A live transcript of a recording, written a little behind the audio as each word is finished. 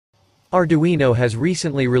Arduino has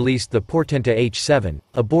recently released the Portenta H7,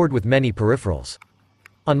 a board with many peripherals.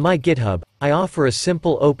 On my GitHub, I offer a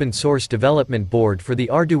simple open-source development board for the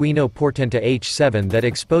Arduino Portenta H7 that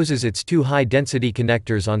exposes its two high-density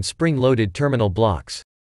connectors on spring-loaded terminal blocks.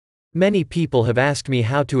 Many people have asked me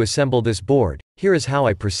how to assemble this board. Here is how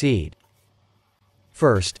I proceed.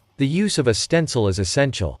 First, the use of a stencil is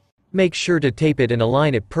essential. Make sure to tape it and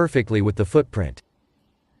align it perfectly with the footprint.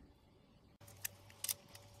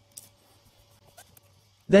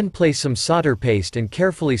 Then place some solder paste and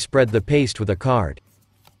carefully spread the paste with a card.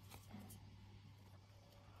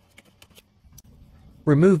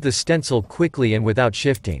 Remove the stencil quickly and without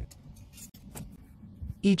shifting.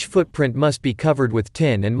 Each footprint must be covered with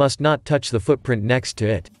tin and must not touch the footprint next to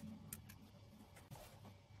it.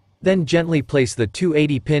 Then gently place the two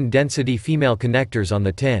 80-pin density female connectors on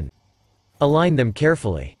the tin. Align them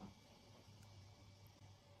carefully.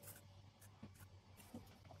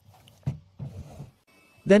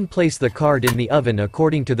 Then place the card in the oven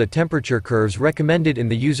according to the temperature curves recommended in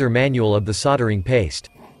the user manual of the soldering paste.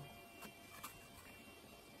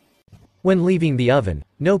 When leaving the oven,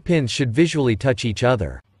 no pins should visually touch each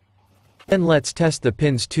other. Then let's test the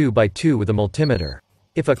pins 2 by 2 with a multimeter.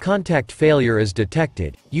 If a contact failure is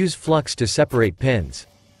detected, use flux to separate pins.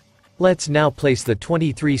 Let's now place the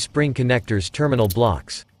 23 spring connectors terminal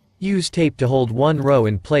blocks. Use tape to hold one row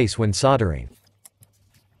in place when soldering.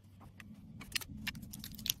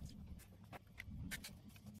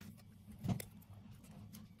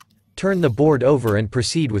 Turn the board over and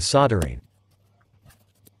proceed with soldering.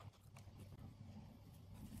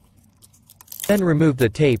 Then remove the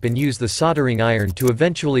tape and use the soldering iron to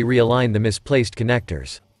eventually realign the misplaced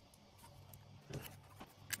connectors.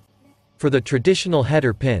 For the traditional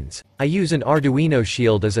header pins, I use an Arduino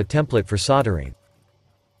shield as a template for soldering.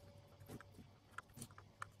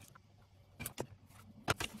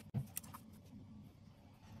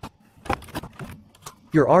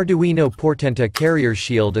 Your Arduino Portenta carrier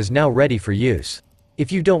shield is now ready for use.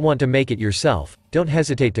 If you don't want to make it yourself, don't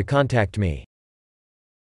hesitate to contact me.